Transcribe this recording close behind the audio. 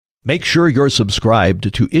Make sure you're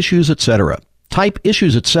subscribed to Issues Etc. Type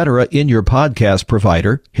Issues Etc. in your podcast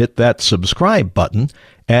provider, hit that subscribe button,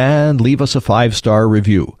 and leave us a 5-star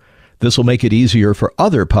review. This will make it easier for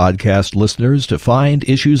other podcast listeners to find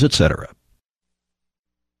Issues Etc.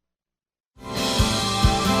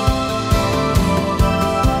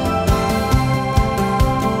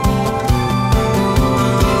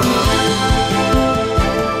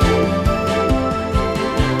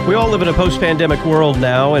 We all live in a post-pandemic world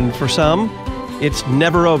now, and for some, it's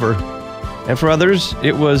never over. And for others,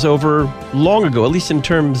 it was over long ago, at least in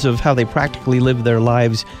terms of how they practically live their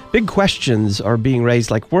lives. Big questions are being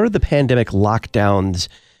raised, like, were the pandemic lockdowns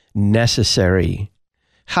necessary?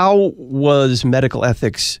 How was medical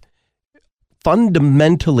ethics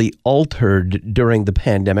fundamentally altered during the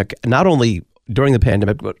pandemic, not only during the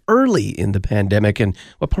pandemic, but early in the pandemic, and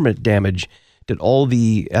what permanent damage did all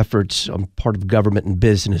the efforts on part of government and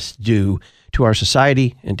business do to our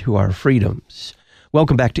society and to our freedoms?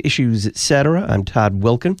 Welcome back to Issues Etc. I'm Todd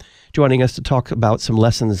Wilken. Joining us to talk about some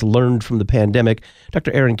lessons learned from the pandemic,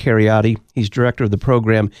 Dr. Aaron Kheriaty. He's director of the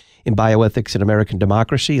program in Bioethics and American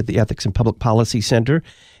Democracy at the Ethics and Public Policy Center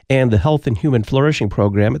and the Health and Human Flourishing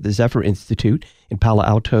program at the Zephyr Institute in Palo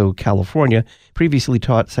Alto, California. Previously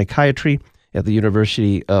taught psychiatry at the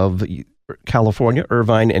University of California,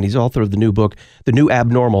 Irvine, and he's author of the new book, The New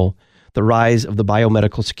Abnormal, The Rise of the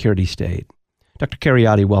Biomedical Security State. Dr.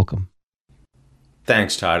 Kheriaty, welcome.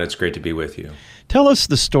 Thanks, Todd. It's great to be with you. Tell us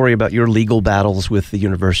the story about your legal battles with the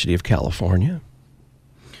University of California.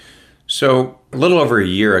 So, a little over a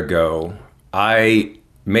year ago, I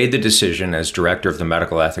made the decision as director of the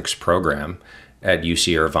medical ethics program at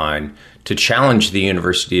UC Irvine to challenge the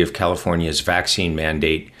University of California's vaccine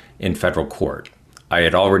mandate in federal court. I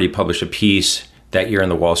had already published a piece that year in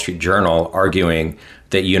the Wall Street Journal arguing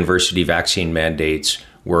that university vaccine mandates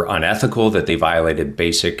were unethical, that they violated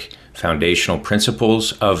basic foundational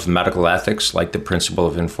principles of medical ethics, like the principle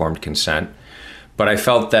of informed consent. But I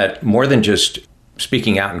felt that more than just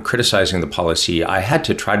speaking out and criticizing the policy, I had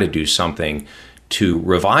to try to do something to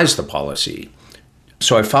revise the policy.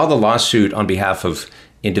 So I filed a lawsuit on behalf of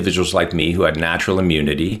individuals like me who had natural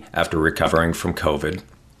immunity after recovering from COVID,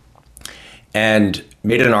 and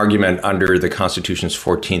made an argument under the Constitution's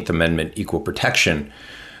 14th Amendment Equal Protection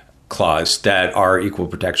Clause that our equal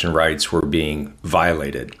protection rights were being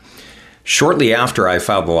violated. Shortly after I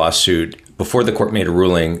filed the lawsuit, before the court made a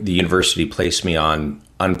ruling, the university placed me on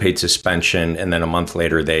unpaid suspension, and then a month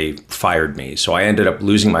later they fired me. So I ended up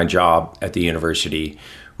losing my job at the university,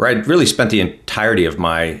 where I'd really spent the entirety of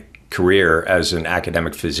my career as an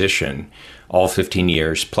academic physician, all 15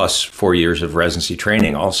 years, plus 4 years of residency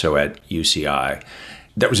training also at UCI.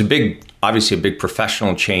 That was obviously a big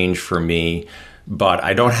professional change for me, but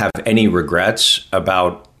I don't have any regrets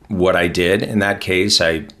about what I did in that case.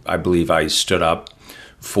 I believe I stood up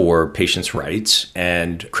for patients' rights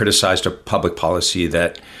and criticized a public policy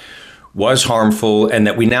that was harmful and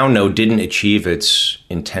that we now know didn't achieve its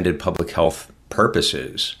intended public health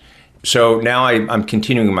purposes. So now I'm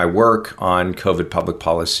continuing my work on COVID public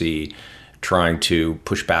policy, trying to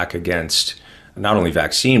push back against not only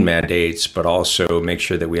vaccine mandates, but also make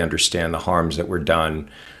sure that we understand the harms that were done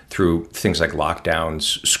through things like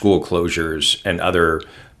lockdowns, school closures, and other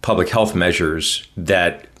public health measures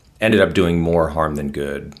that ended up doing more harm than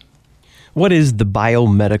good. What is the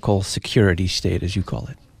biomedical security state, as you call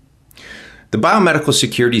it? The biomedical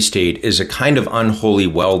security state is a kind of unholy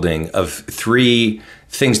welding of three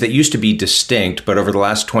things that used to be distinct, but over the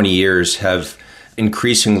last 20 years have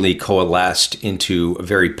increasingly coalesced into a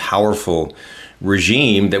very powerful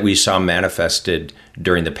regime that we saw manifested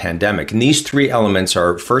during the pandemic. And these three elements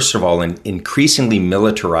are, first of all, an increasingly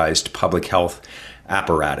militarized public health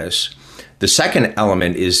apparatus. The second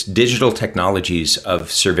element is digital technologies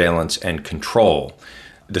of surveillance and control.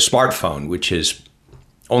 The smartphone, which has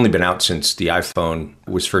only been out since the iPhone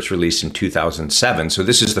was first released in 2007. So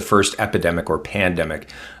this is the first epidemic or pandemic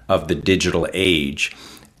of the digital age.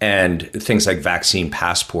 And things like vaccine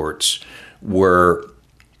passports were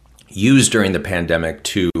used during the pandemic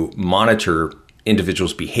to monitor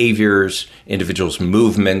individuals' behaviors, individuals'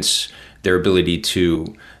 movements, their ability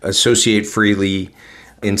to associate freely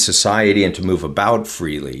in society and to move about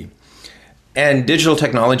freely. And digital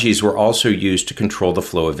technologies were also used to control the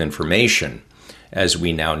flow of information, as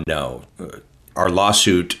we now know. Our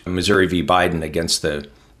lawsuit, Missouri v. Biden, against the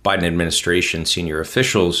Biden administration senior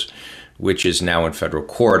officials, which is now in federal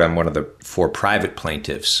court. I'm one of the 4 private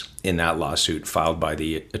plaintiffs in that lawsuit filed by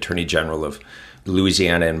the Attorney General of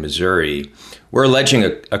Louisiana and Missouri. We're alleging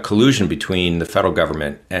a collusion between the federal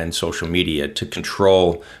government and social media to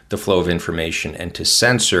control the flow of information and to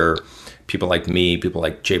censor people like me, people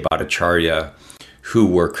like Jay Bhattacharya, who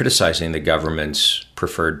were criticizing the government's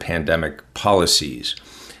preferred pandemic policies.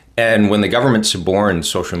 And when the government suborns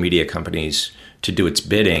social media companies to do its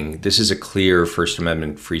bidding, this is a clear First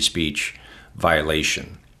Amendment free speech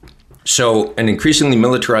violation. So an increasingly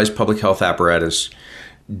militarized public health apparatus,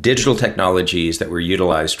 digital technologies that were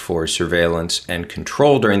utilized for surveillance and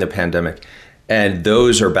control during the pandemic, and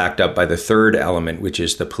those are backed up by the third element, which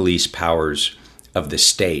is the police powers of the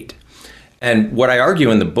state. And what I argue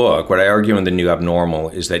in the book, what I argue in The New Abnormal,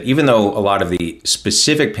 is that even though a lot of the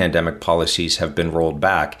specific pandemic policies have been rolled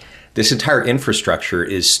back, this entire infrastructure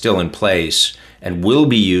is still in place and will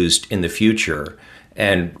be used in the future.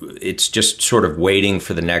 And it's just sort of waiting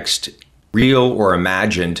for the next real or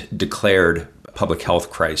imagined declared public health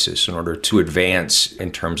crisis in order to advance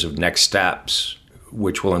in terms of next steps,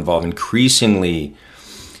 which will involve increasingly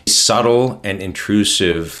subtle and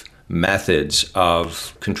intrusive methods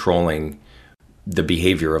of controlling the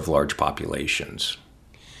behavior of large populations.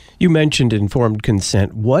 You mentioned informed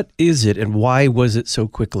consent. What is it and why was it so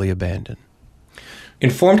quickly abandoned?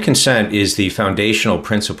 Informed consent is the foundational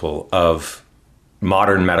principle of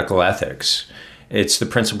modern medical ethics. It's the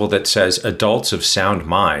principle that says adults of sound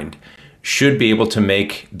mind should be able to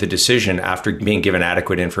make the decision after being given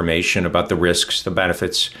adequate information about the risks, the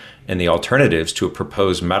benefits, and the alternatives to a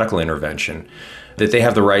proposed medical intervention, that they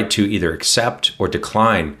have the right to either accept or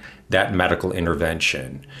decline that medical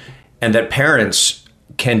intervention, and that parents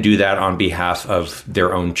can do that on behalf of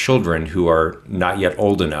their own children who are not yet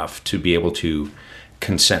old enough to be able to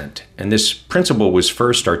consent. And this principle was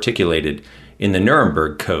first articulated in the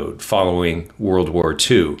Nuremberg Code following World War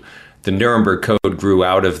II. The Nuremberg Code grew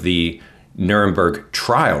out of the Nuremberg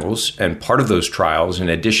trials, and part of those trials, in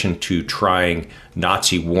addition to trying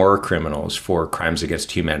Nazi war criminals for crimes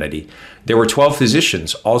against humanity, there were 12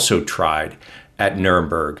 physicians also tried at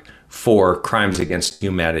Nuremberg for crimes against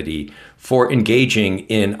humanity, for engaging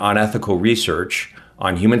in unethical research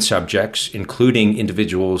on human subjects, including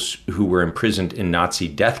individuals who were imprisoned in Nazi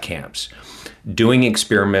death camps, doing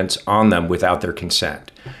experiments on them without their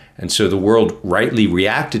consent. And so the world rightly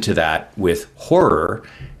reacted to that with horror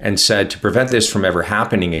and said, to prevent this from ever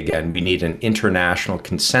happening again, we need an international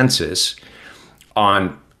consensus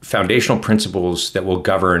on foundational principles that will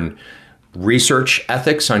govern research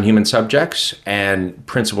ethics on human subjects and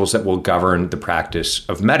principles that will govern the practice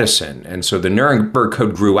of medicine. And so the Nuremberg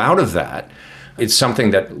Code grew out of that. It's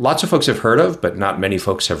something that lots of folks have heard of, but not many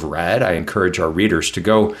folks have read. I encourage our readers to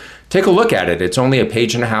go take a look at it. It's only a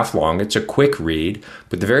page and a half long. It's a quick read.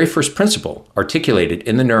 But the very first principle articulated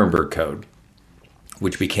in the Nuremberg Code,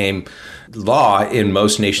 which became law in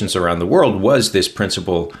most nations around the world, was this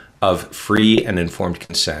principle of free and informed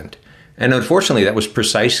consent. And unfortunately, that was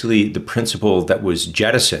precisely the principle that was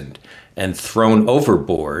jettisoned and thrown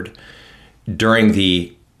overboard during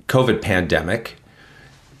the COVID pandemic,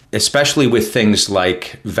 especially with things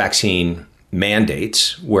like vaccine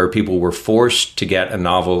mandates, where people were forced to get a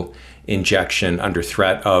novel injection under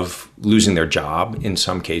threat of losing their job in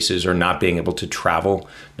some cases, or not being able to travel,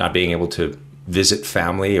 not being able to visit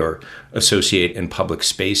family or associate in public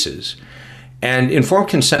spaces. And informed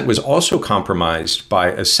consent was also compromised by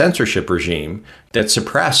a censorship regime that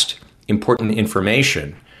suppressed important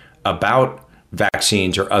information about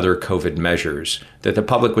vaccines or other COVID measures that the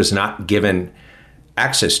public was not given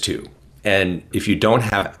access to. And if you don't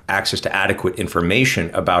have access to adequate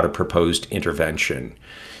information about a proposed intervention,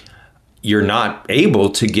 you're not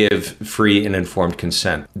able to give free and informed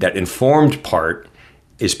consent. That informed part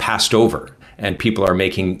is passed over, and people are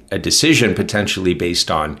making a decision potentially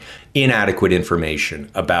based on inadequate information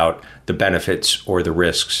about the benefits or the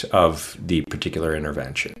risks of the particular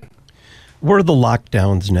intervention. Were the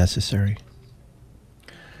lockdowns necessary?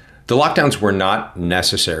 The lockdowns were not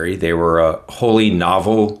necessary. They were a wholly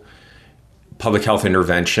novel public health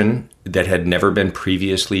intervention that had never been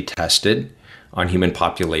previously tested on human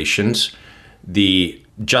populations. The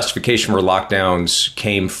justification for lockdowns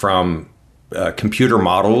came from computer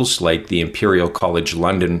models like the Imperial College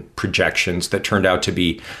London projections that turned out to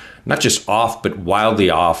be not just off, but wildly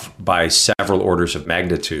off by several orders of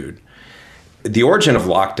magnitude. The origin of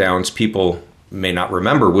lockdowns, people may not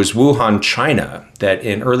remember, was Wuhan, China, that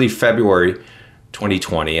in early February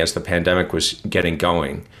 2020, as the pandemic was getting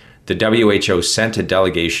going, the WHO sent a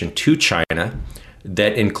delegation to China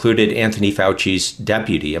that included Anthony Fauci's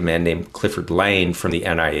deputy, a man named Clifford Lane from the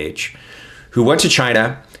NIH, who went to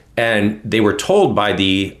China, and they were told by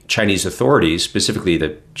the Chinese authorities, specifically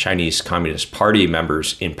the Chinese Communist Party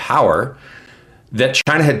members in power, that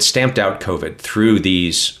China had stamped out COVID through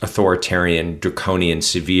these authoritarian, draconian,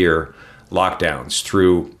 severe lockdowns,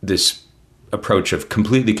 through this approach of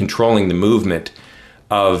completely controlling the movement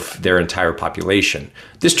of their entire population.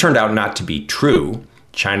 This turned out not to be true.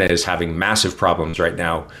 China is having massive problems right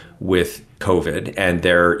now with COVID, and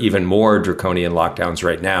their even more draconian lockdowns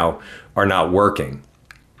right now are not working.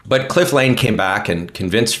 But Cliff Lane came back and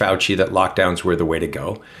convinced Fauci that lockdowns were the way to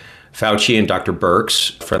go. Fauci and Dr.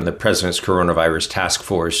 Birx from the President's Coronavirus Task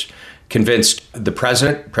Force convinced the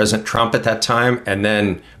President Trump at that time, and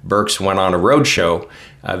then Birx went on a roadshow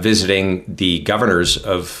visiting the governors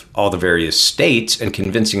of all the various states and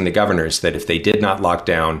convincing the governors that if they did not lock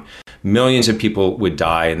down, millions of people would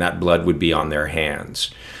die and that blood would be on their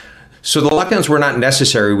hands. So the lockdowns were not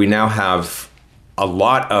necessary. We now have a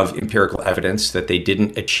lot of empirical evidence that they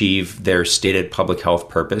didn't achieve their stated public health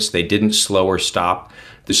purpose. They didn't slow or stop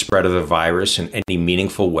the spread of the virus in any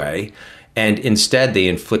meaningful way. And instead, they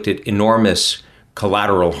inflicted enormous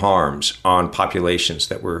collateral harms on populations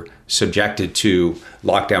that were subjected to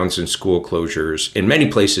lockdowns and school closures in many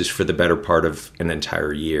places for the better part of an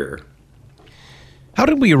entire year. How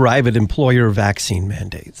did we arrive at employer vaccine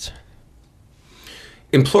mandates?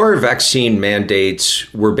 Employer vaccine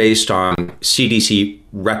mandates were based on CDC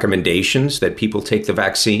recommendations that people take the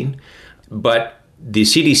vaccine, but the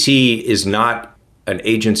CDC is not an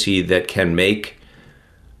agency that can make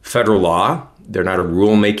federal law. They're not a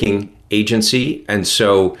rulemaking agency, and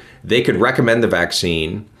so they could recommend the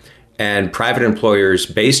vaccine, and private employers,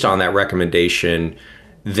 based on that recommendation,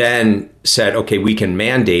 then said, okay, we can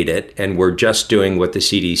mandate it, and we're just doing what the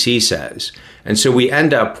CDC says. And so we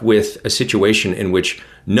end up with a situation in which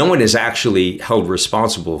no one is actually held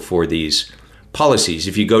responsible for these policies.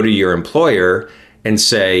 If you go to your employer and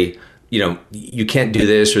say, you can't do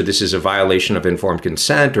this, or this is a violation of informed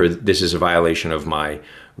consent, or this is a violation of my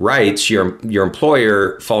rights, your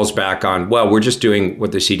employer falls back on, well, we're just doing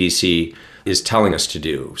what the CDC is telling us to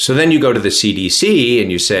do. So then you go to the CDC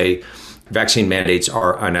and you say, vaccine mandates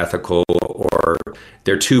are unethical, or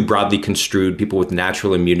they're too broadly construed. People with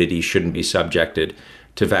natural immunity shouldn't be subjected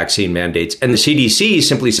to vaccine mandates. And the CDC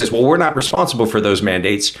simply says, well, we're not responsible for those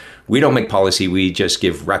mandates. We don't make policy. We just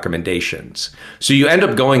give recommendations. So you end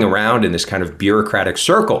up going around in this kind of bureaucratic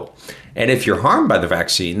circle. And if you're harmed by the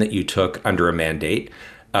vaccine that you took under a mandate,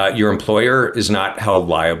 your employer is not held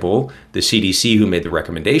liable. The CDC, who made the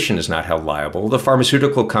recommendation, is not held liable. The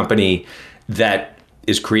pharmaceutical company that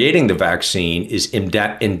is creating the vaccine is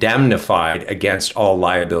indemnified against all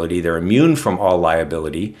liability. They're immune from all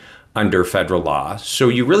liability under federal law. So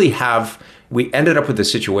we ended up with a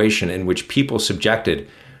situation in which people subjected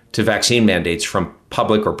to vaccine mandates from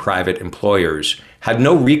public or private employers had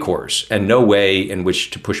no recourse and no way in which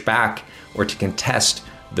to push back or to contest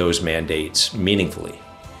those mandates meaningfully.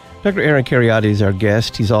 Dr. Aaron Kheriaty is our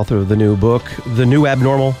guest. He's author of the new book, The New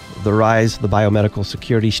Abnormal, The Rise of the Biomedical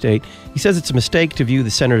Security State. He says it's a mistake to view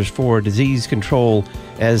the Centers for Disease Control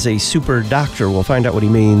as a super doctor. We'll find out what he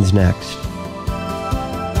means next.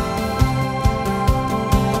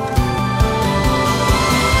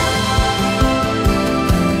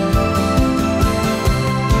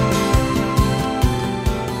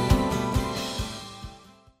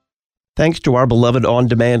 Thanks to our beloved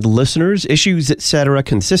on-demand listeners, Issues Etc.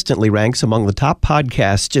 consistently ranks among the top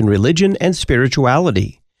podcasts in religion and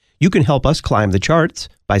spirituality. You can help us climb the charts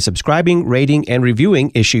by subscribing, rating, and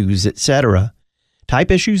reviewing Issues Etc.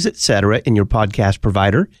 Type Issues Etc. in your podcast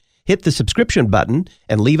provider, hit the subscription button,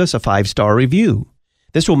 and leave us a 5-star review.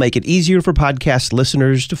 This will make it easier for podcast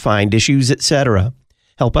listeners to find Issues Etc.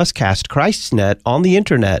 Help us cast Christ's net on the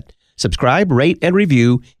internet. Subscribe, rate, and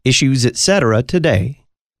review Issues Etc. today.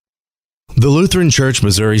 The Lutheran Church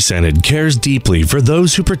Missouri Synod cares deeply for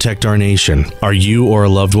those who protect our nation. Are you or a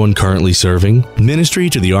loved one currently serving? Ministry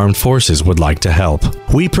to the Armed Forces would like to help.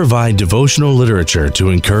 We provide devotional literature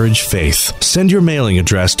to encourage faith. Send your mailing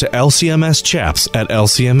address to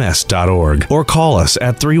lcmschaps@lcms.org or call us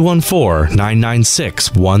at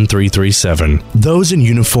 314-996-1337. Those in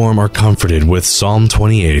uniform are comforted with Psalm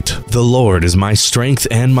 28. The Lord is my strength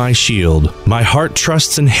and my shield. My heart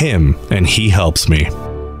trusts in Him, and He helps me.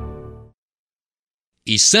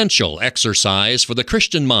 Essential exercise for the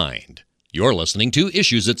Christian mind. You're listening to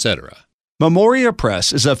Issues Etc. Memoria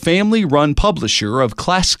Press is a family-run publisher of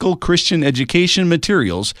classical Christian education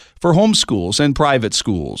materials for homeschools and private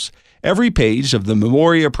schools. Every page of the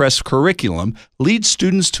Memoria Press curriculum leads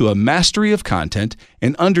students to a mastery of content,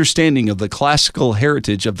 an understanding of the classical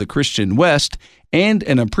heritage of the Christian West, and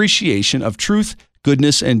an appreciation of truth,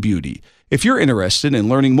 goodness, and beauty. If you're interested in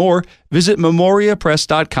learning more, visit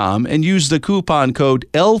memoriapress.com and use the coupon code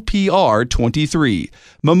LPR23.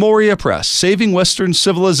 Memoria Press, saving Western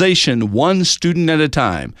civilization one student at a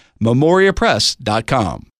time.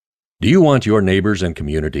 memoriapress.com. Do you want your neighbors and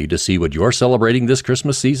community to see what you're celebrating this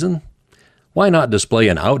Christmas season? Why not display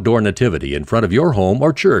an outdoor nativity in front of your home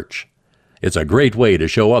or church? It's a great way to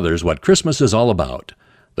show others what Christmas is all about,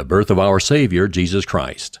 the birth of our Savior, Jesus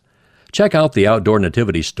Christ. Check out the Outdoor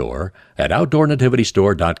Nativity Store at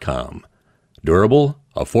OutdoorNativityStore.com. Durable,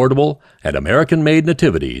 affordable, and American-made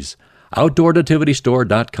nativities.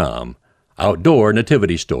 OutdoorNativityStore.com.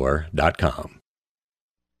 OutdoorNativityStore.com.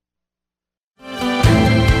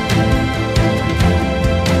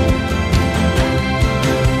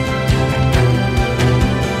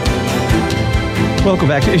 Welcome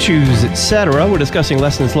back to Issues, Etc. We're discussing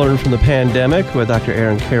lessons learned from the pandemic with Dr.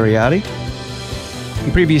 Aaron Kheriaty.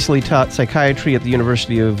 He previously taught psychiatry at the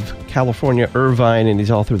University of California, Irvine, and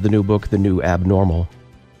he's author of the new book, The New Abnormal.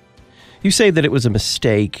 You say that it was a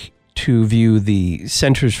mistake to view the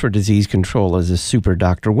Centers for Disease Control as a super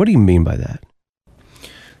doctor. What do you mean by that?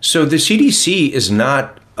 So the CDC is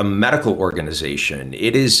not a medical organization.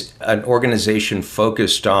 It is an organization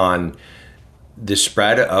focused on the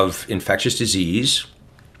spread of infectious disease,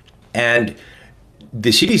 and the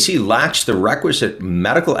CDC lacks the requisite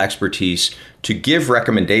medical expertise to give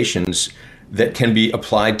recommendations that can be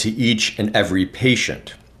applied to each and every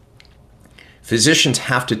patient. Physicians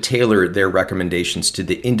have to tailor their recommendations to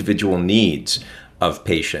the individual needs of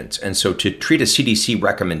patients, and so to treat a CDC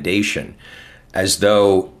recommendation as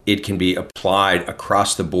though it can be applied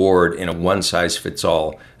across the board in a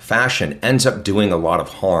one-size-fits-all fashion ends up doing a lot of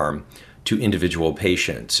harm to individual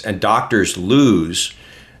patients. And doctors lose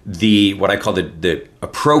what I call the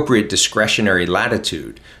appropriate discretionary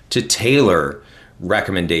latitude to tailor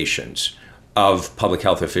recommendations of public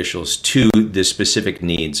health officials to the specific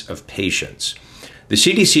needs of patients. The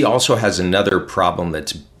CDC also has another problem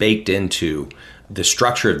that's baked into the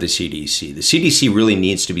structure of the CDC. The CDC really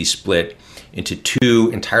needs to be split into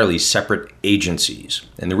two entirely separate agencies.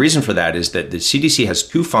 And the reason for that is that the CDC has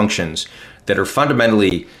two functions that are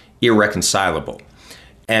fundamentally irreconcilable.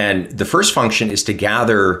 And the first function is to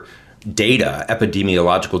gather data,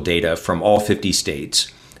 epidemiological data from all 50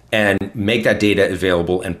 states, and make that data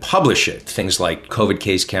available and publish it, things like COVID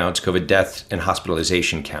case counts, COVID death and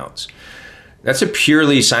hospitalization counts. That's a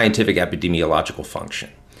purely scientific epidemiological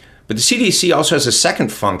function. But the CDC also has a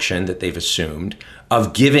second function that they've assumed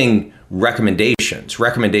of giving recommendations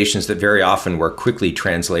that very often were quickly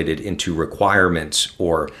translated into requirements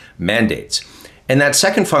or mandates. And that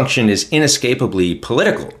second function is inescapably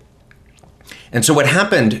political. And so what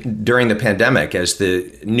happened during the pandemic, as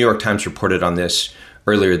the New York Times reported on this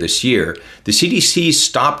earlier this year, the CDC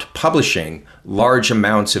stopped publishing large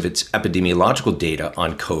amounts of its epidemiological data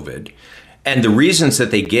on COVID. And the reasons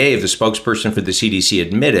that they gave, the spokesperson for the CDC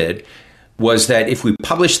admitted, was that if we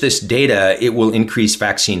publish this data, it will increase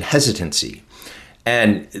vaccine hesitancy.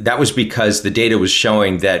 And that was because the data was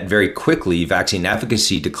showing that very quickly vaccine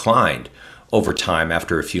efficacy declined over time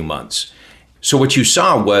after a few months. So what you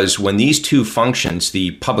saw was when these two functions,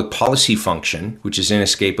 the public policy function, which is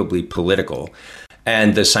inescapably political,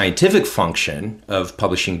 and the scientific function of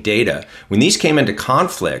publishing data, when these came into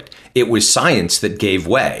conflict, it was science that gave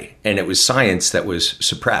way, and it was science that was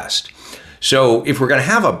suppressed. So if we're going to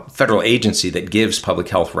have a federal agency that gives public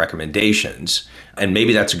health recommendations, and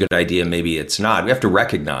maybe that's a good idea, maybe it's not, we have to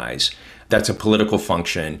recognize that's a political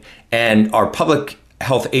function, and our public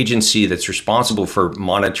health agency that's responsible for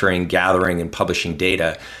monitoring, gathering, and publishing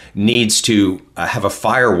data needs to have a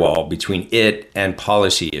firewall between it and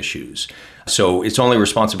policy issues. So its only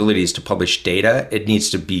responsibility is to publish data. It needs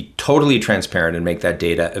to be totally transparent and make that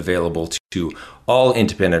data available to all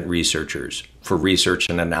independent researchers for research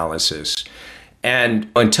and analysis. And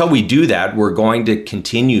until we do that, we're going to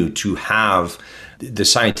continue to have the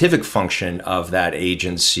scientific function of that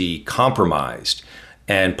agency compromised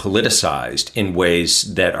and politicized in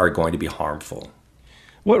ways that are going to be harmful.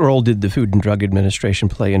 What role did the Food and Drug Administration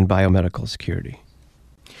play in biomedical security?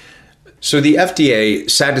 So the FDA,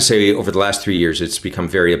 sad to say, over the last 3 years, it's become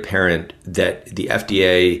very apparent that the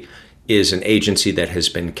FDA is an agency that has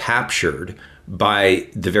been captured by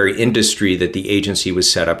the very industry that the agency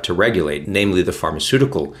was set up to regulate, namely the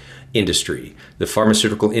pharmaceutical industry. The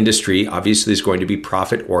pharmaceutical industry obviously is going to be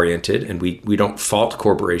profit-oriented, and we don't fault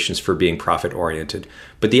corporations for being profit-oriented.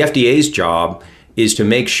 But the FDA's job is to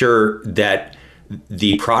make sure that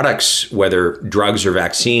the products, whether drugs or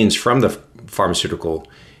vaccines from the pharmaceutical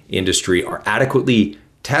industry, are adequately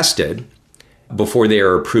tested before they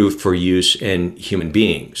are approved for use in human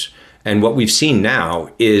beings. And what we've seen now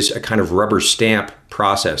is a kind of rubber stamp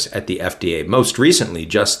process at the FDA. Most recently,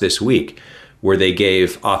 just this week, where they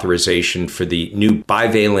gave authorization for the new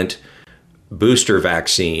bivalent booster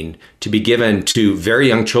vaccine to be given to very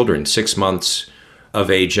young children, 6 months of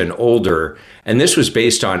age and older. And this was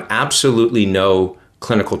based on absolutely no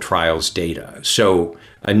clinical trials data. So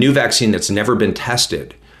a new vaccine that's never been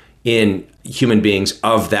tested in human beings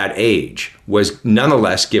of that age was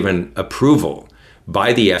nonetheless given approval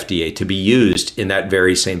by the FDA to be used in that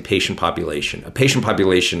very same patient population, a patient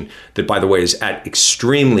population that, by the way, is at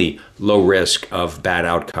extremely low risk of bad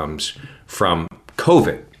outcomes from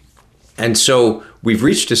COVID. And so we've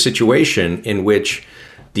reached a situation in which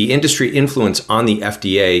the industry influence on the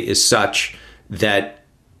FDA is such that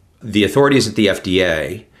the authorities at the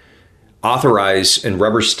FDA authorize and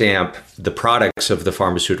rubber stamp the products of the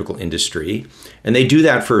pharmaceutical industry. And they do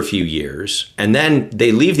that for a few years. And then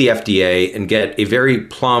they leave the FDA and get a very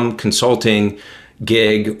plum consulting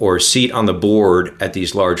gig or seat on the board at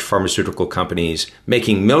these large pharmaceutical companies,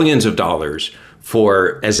 making millions of dollars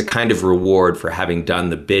as a kind of reward for having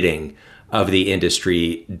done the bidding of the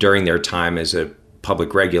industry during their time as a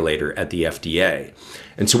public regulator at the FDA.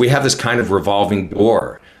 And so we have this kind of revolving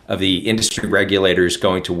door of the industry regulators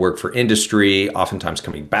going to work for industry, oftentimes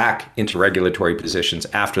coming back into regulatory positions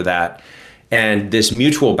after that. And this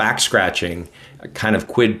mutual back scratching, kind of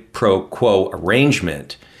quid pro quo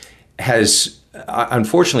arrangement, has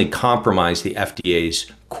unfortunately compromised the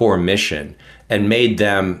FDA's core mission and made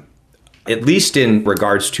them, at least in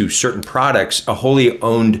regards to certain products, a wholly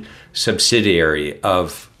owned subsidiary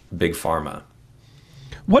of Big Pharma.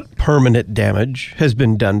 What permanent damage has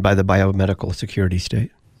been done by the biomedical security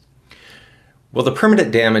state? Well, the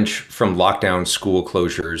permanent damage from lockdown, school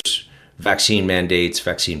closures, vaccine mandates,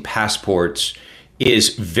 vaccine passports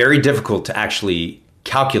is very difficult to actually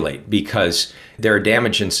calculate because there are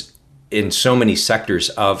damages in so many sectors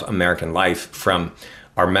of American life, from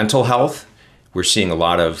our mental health. We're seeing a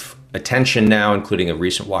lot of attention now, including a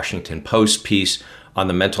recent Washington Post piece on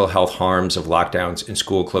the mental health harms of lockdowns and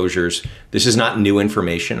school closures. This is not new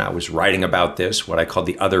information. I was writing about this, what I called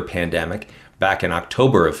the other pandemic, back in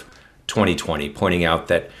October of 2020, pointing out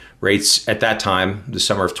that rates at that time, the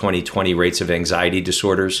summer of 2020, rates of anxiety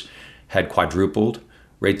disorders had quadrupled,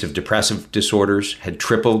 rates of depressive disorders had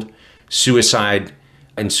tripled, suicide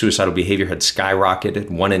and suicidal behavior had skyrocketed.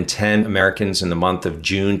 1 in 10 Americans in the month of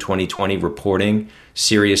June 2020 reporting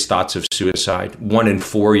serious thoughts of suicide. 1 in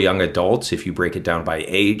 4 young adults, if you break it down by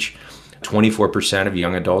age, 24% of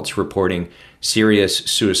young adults reporting serious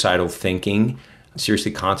suicidal thinking,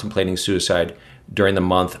 seriously contemplating suicide during the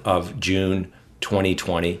month of June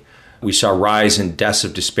 2020. We saw a rise in deaths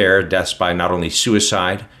of despair, deaths by not only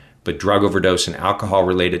suicide, but drug overdose and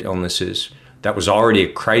alcohol-related illnesses. That was already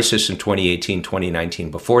a crisis in 2018,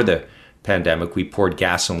 2019. Before the pandemic, we poured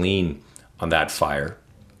gasoline on that fire.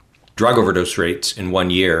 Drug overdose rates in 1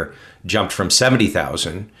 year jumped from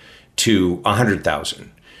 70,000 to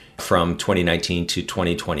 100,000 from 2019 to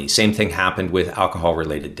 2020. Same thing happened with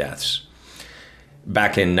alcohol-related deaths.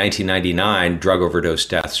 Back in 1999, drug overdose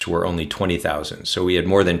deaths were only 20,000. So we had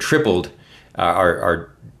more than tripled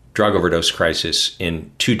our drug overdose crisis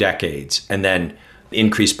in 2 decades, and then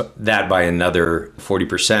increased that by another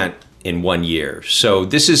 40% in 1 year. So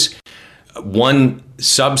this is one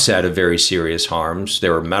subset of very serious harms.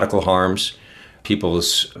 There were medical harms.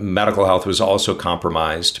 People's medical health was also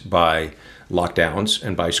compromised by lockdowns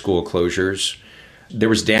and by school closures. There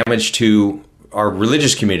was damage to our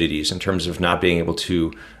religious communities in terms of not being able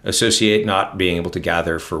to associate, not being able to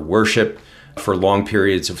gather for worship for long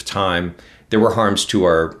periods of time. There were harms to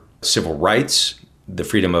our civil rights, the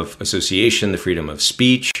freedom of association, the freedom of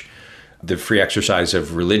speech, the free exercise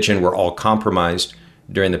of religion were all compromised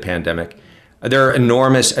during the pandemic. There are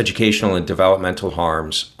enormous educational and developmental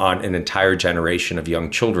harms on an entire generation of young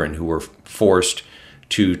children who were forced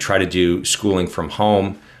to try to do schooling from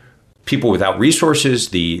home. People without resources,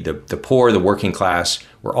 the poor, the working class,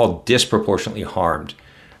 were all disproportionately harmed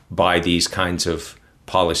by these kinds of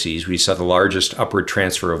policies. We saw the largest upward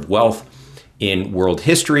transfer of wealth in world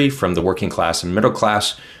history from the working class and middle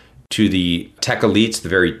class to the tech elites, the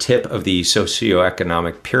very tip of the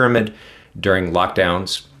socioeconomic pyramid during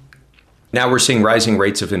lockdowns. Now we're seeing rising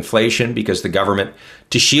rates of inflation because the government,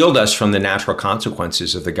 to shield us from the natural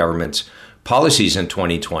consequences of the government's policies in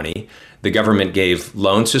 2020, the government gave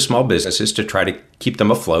loans to small businesses to try to keep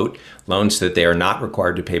them afloat, loans that they are not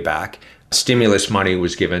required to pay back. Stimulus money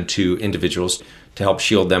was given to individuals to help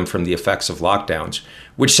shield them from the effects of lockdowns,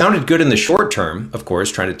 which sounded good in the short term, of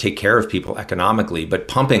course, trying to take care of people economically, but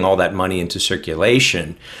pumping all that money into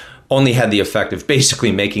circulation only had the effect of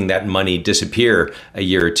basically making that money disappear a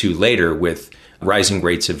year or two later with rising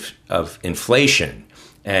rates of inflation.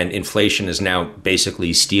 And inflation is now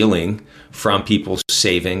basically stealing from people's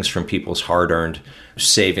savings, from people's hard-earned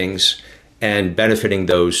savings, and benefiting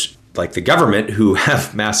those like the government, who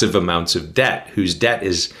have massive amounts of debt, whose debt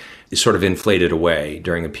is sort of inflated away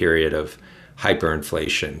during a period of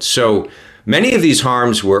hyperinflation. So many of these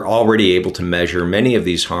harms we're already able to measure. Many of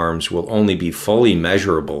these harms will only be fully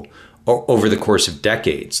measurable over the course of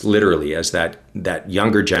decades, literally, as that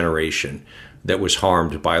younger generation that was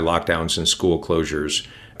harmed by lockdowns and school closures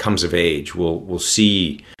comes of age. We'll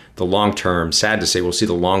see the long-term, sad to say, we'll see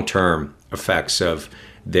the long-term effects of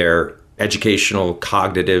their educational,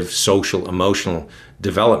 cognitive, social, emotional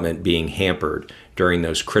development being hampered during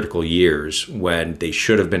those critical years when they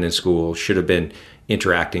should have been in school, should have been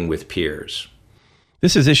interacting with peers.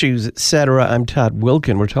 This is Issues, Etc. I'm Todd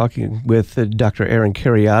Wilken. We're talking with Dr. Aaron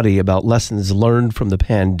Kheriaty about lessons learned from the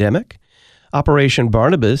pandemic. Operation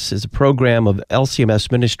Barnabas is a program of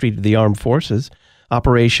LCMS Ministry to the Armed Forces.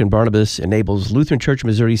 Operation Barnabas enables Lutheran Church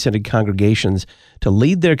Missouri Synod congregations to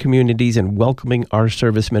lead their communities in welcoming our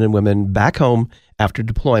servicemen and women back home after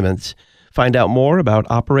deployments. Find out more about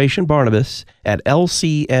Operation Barnabas at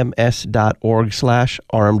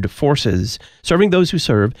lcms.org/armed forces. Serving those who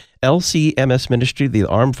serve, LCMS Ministry of the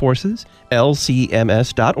Armed Forces,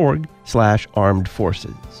 lcms.org/armed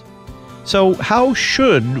forces. So how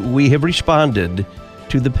should we have responded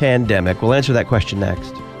to the pandemic? We'll answer that question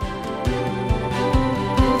next.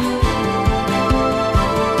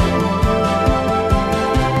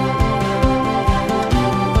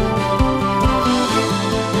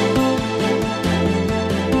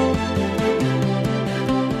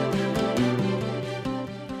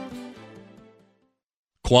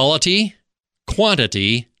 Quality,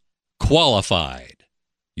 quantity, qualified.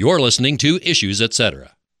 You're listening to Issues,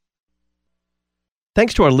 Etc.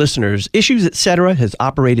 Thanks to our listeners, Issues, Etc. has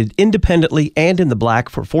operated independently and in the black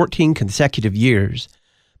for 14 consecutive years.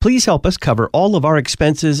 Please help us cover all of our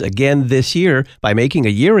expenses again this year by making a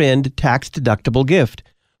year-end tax-deductible gift.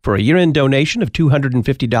 For a year-end donation of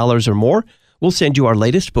 $250 or more, we'll send you our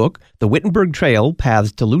latest book, The Wittenberg Trail,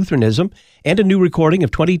 Paths to Lutheranism, and a new recording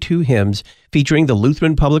of 22 hymns featuring the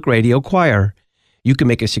Lutheran Public Radio Choir. You can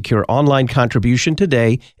make a secure online contribution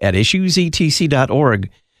today at issuesetc.org.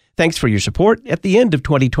 Thanks for your support at the end of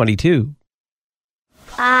 2022.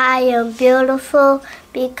 I am beautiful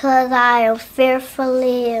because I am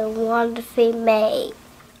fearfully and wonderfully made.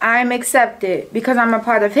 I'm accepted because I'm a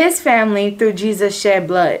part of His family through Jesus' shed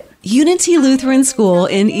blood. Unity Lutheran School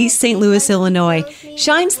in East St. Louis, Illinois,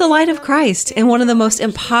 shines the light of Christ in one of the most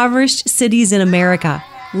impoverished cities in America.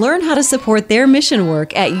 Learn how to support their mission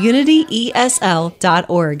work at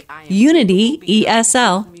unityesl.org.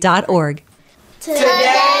 unityesl.org.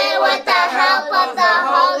 Today, with the help of the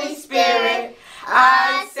Holy Spirit,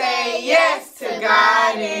 I say yes to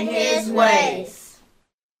God and His ways.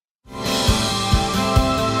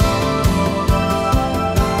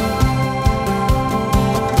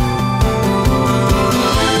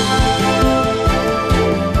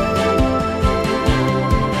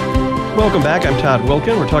 Welcome back. I'm Todd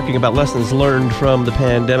Wilken. We're talking about lessons learned from the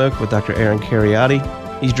pandemic with Dr. Aaron Kheriaty.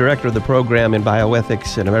 He's director of the program in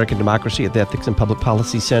bioethics and American democracy at the Ethics and Public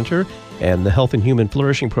Policy Center and the Health and Human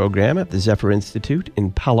Flourishing program at the Zephyr Institute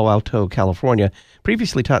in Palo Alto, California.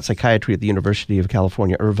 Previously taught psychiatry at the University of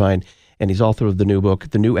California, Irvine, and he's author of the new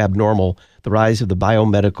book, The New Abnormal, The Rise of the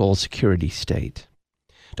Biomedical Security State.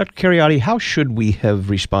 Dr. Kheriaty, how should we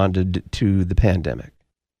have responded to the pandemic?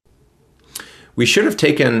 We should have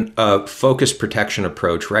taken a focused protection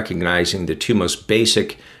approach, recognizing the two most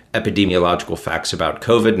basic epidemiological facts about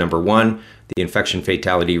COVID. Number one, the infection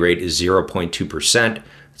fatality rate is 0.2%.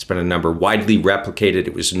 It's been a number widely replicated.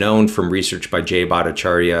 It was known from research by Jay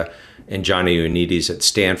Bhattacharya and Johnny Ioannidis at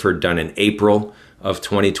Stanford, done in April of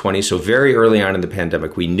 2020. So very early on in the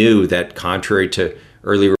pandemic, we knew that, contrary to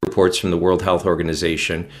early reports from the World Health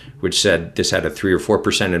Organization, which said this had a 3 or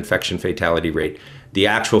 4% infection fatality rate, the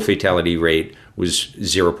actual fatality rate was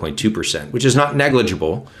 0.2%, which is not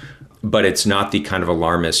negligible, but it's not the kind of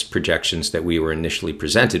alarmist projections that we were initially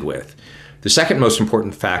presented with. The second most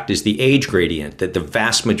important fact is the age gradient, that the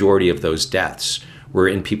vast majority of those deaths were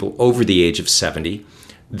in people over the age of 70,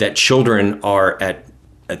 that children are at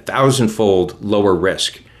 1,000-fold lower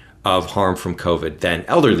risk of harm from COVID than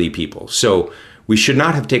elderly people. So we should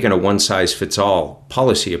not have taken a one-size-fits-all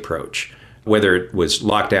policy approach. Whether it was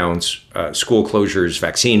lockdowns, school closures,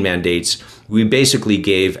 vaccine mandates, we basically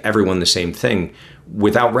gave everyone the same thing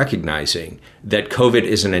without recognizing that COVID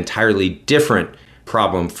is an entirely different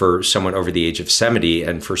problem for someone over the age of 70,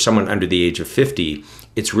 and for someone under the age of 50,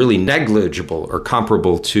 it's really negligible or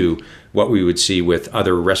comparable to what we would see with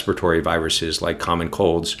other respiratory viruses like common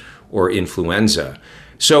colds or influenza.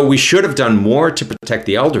 So we should have done more to protect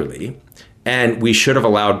the elderly, and we should have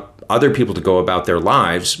allowed other people to go about their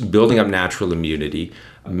lives, building up natural immunity,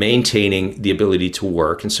 maintaining the ability to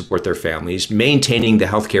work and support their families, maintaining the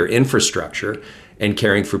healthcare infrastructure, and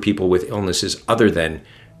caring for people with illnesses other than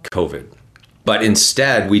COVID. But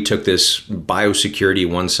instead, we took this biosecurity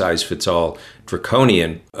one-size-fits-all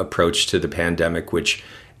draconian approach to the pandemic, which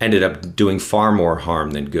ended up doing far more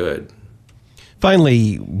harm than good.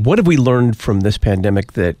 Finally, what have we learned from this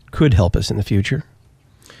pandemic that could help us in the future?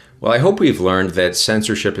 Well, I hope we've learned that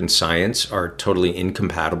censorship and science are totally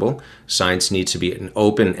incompatible. Science needs to be an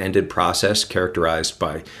open-ended process characterized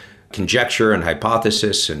by conjecture and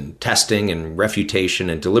hypothesis and testing and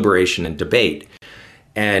refutation and deliberation and debate.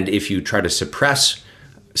 And if you try to suppress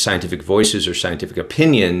scientific voices or scientific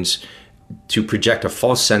opinions to project a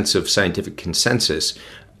false sense of scientific consensus,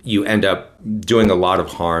 you end up doing a lot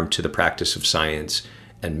of harm to the practice of science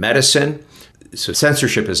and medicine. So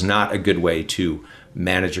censorship is not a good way to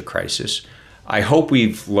manage a crisis. I hope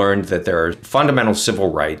we've learned that there are fundamental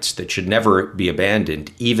civil rights that should never be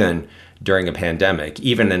abandoned, even during a pandemic,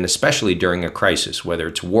 even and especially during a crisis, whether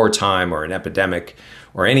it's wartime or an epidemic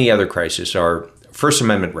or any other crisis. Our First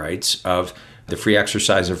Amendment rights of the free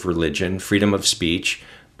exercise of religion, freedom of speech,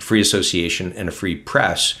 free association, and a free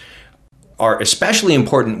press are especially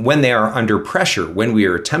important when they are under pressure, when we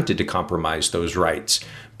are tempted to compromise those rights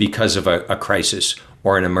because of a crisis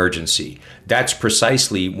or an emergency. That's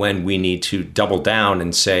precisely when we need to double down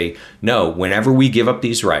and say, no, whenever we give up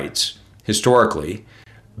these rights, historically,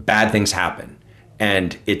 bad things happen.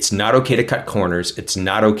 And it's not okay to cut corners. It's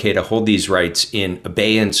not okay to hold these rights in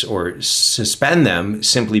abeyance or suspend them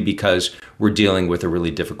simply because we're dealing with a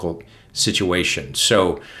really difficult situation.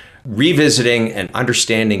 So revisiting and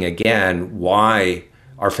understanding again why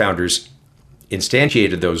our founders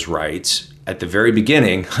instantiated those rights at the very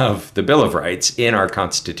beginning of the Bill of Rights in our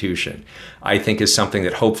Constitution, I think is something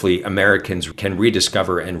that hopefully Americans can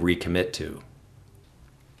rediscover and recommit to.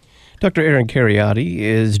 Dr. Aaron Kheriaty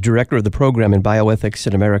is Director of the Program in Bioethics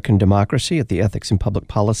and American Democracy at the Ethics and Public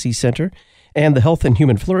Policy Center and the Health and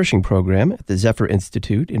Human Flourishing Program at the Zephyr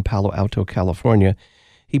Institute in Palo Alto, California.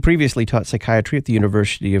 He previously taught psychiatry at the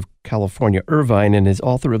University of California, Irvine, and is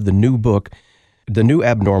author of the new book, The New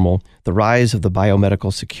Abnormal, The Rise of the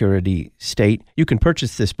Biomedical Security State. You can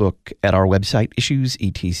purchase this book at our website,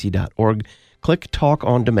 issuesetc.org. Click Talk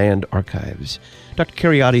on Demand Archives. Dr.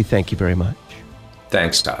 Kheriaty, thank you very much.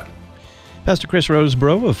 Thanks, Todd. Pastor Chris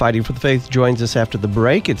Rosebrough of Fighting for the Faith joins us after the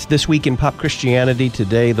break. It's This Week in Pop Christianity.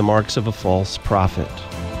 Today, the marks of a false prophet.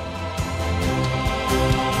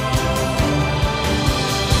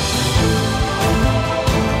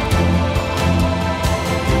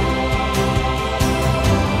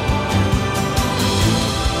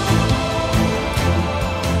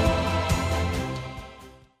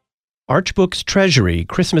 Archbook's Treasury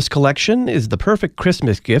Christmas Collection is the perfect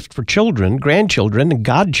Christmas gift for children, grandchildren, and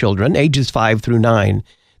godchildren ages 5 through 9.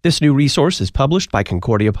 This new resource is published by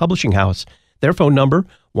Concordia Publishing House. Their phone number,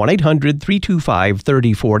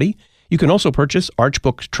 1-800-325-3040. You can also purchase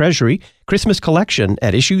Archbook's Treasury Christmas Collection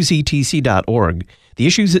at issuesetc.org. The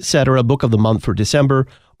Issues Etc. Book of the Month for December,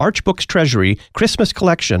 Archbook's Treasury Christmas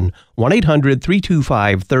Collection,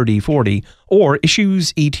 1-800-325-3040, or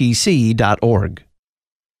issuesetc.org.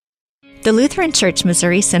 The Lutheran Church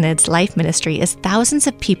Missouri Synod's life ministry is thousands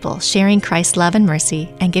of people sharing Christ's love and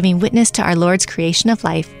mercy and giving witness to our Lord's creation of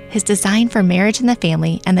life, His design for marriage and the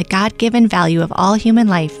family, and the God-given value of all human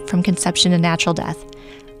life from conception to natural death.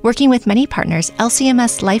 Working with many partners,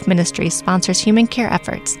 LCMS Life Ministry sponsors human care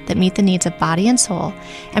efforts that meet the needs of body and soul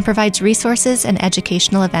and provides resources and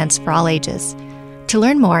educational events for all ages. To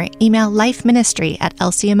learn more, email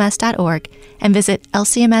lifeministry@lcms.org and visit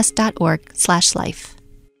lcms.org/life.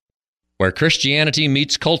 Where Christianity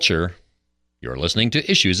meets culture, you're listening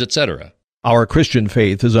to Issues Etc. Our Christian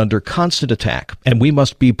faith is under constant attack, and we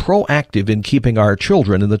must be proactive in keeping our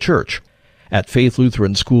children in the church. At Faith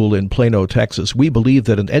Lutheran School in Plano, Texas, we believe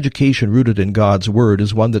that an education rooted in God's Word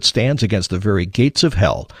is one that stands against the very gates of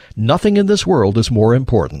hell. Nothing in this world is more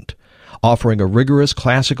important. Offering a rigorous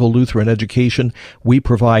classical Lutheran education, we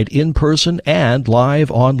provide in-person and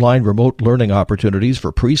live online remote learning opportunities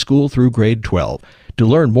for preschool through grade 12. To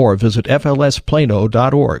learn more, visit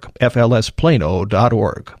flsplano.org,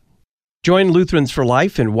 flsplano.org. Join Lutherans for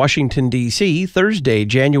Life in Washington, D.C., Thursday,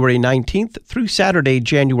 January 19th through Saturday,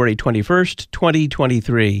 January 21st,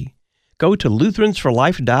 2023. Go to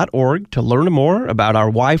lutheransforlife.org to learn more about our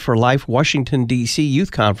Y for Life Washington, D.C.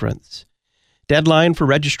 Youth Conference. Deadline for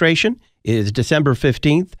registration is December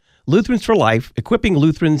 15th. Lutherans for Life, equipping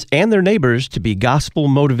Lutherans and their neighbors to be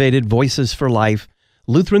gospel-motivated voices for life.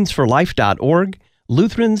 lutheransforlife.org,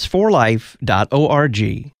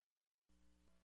 lutheransforlife.org.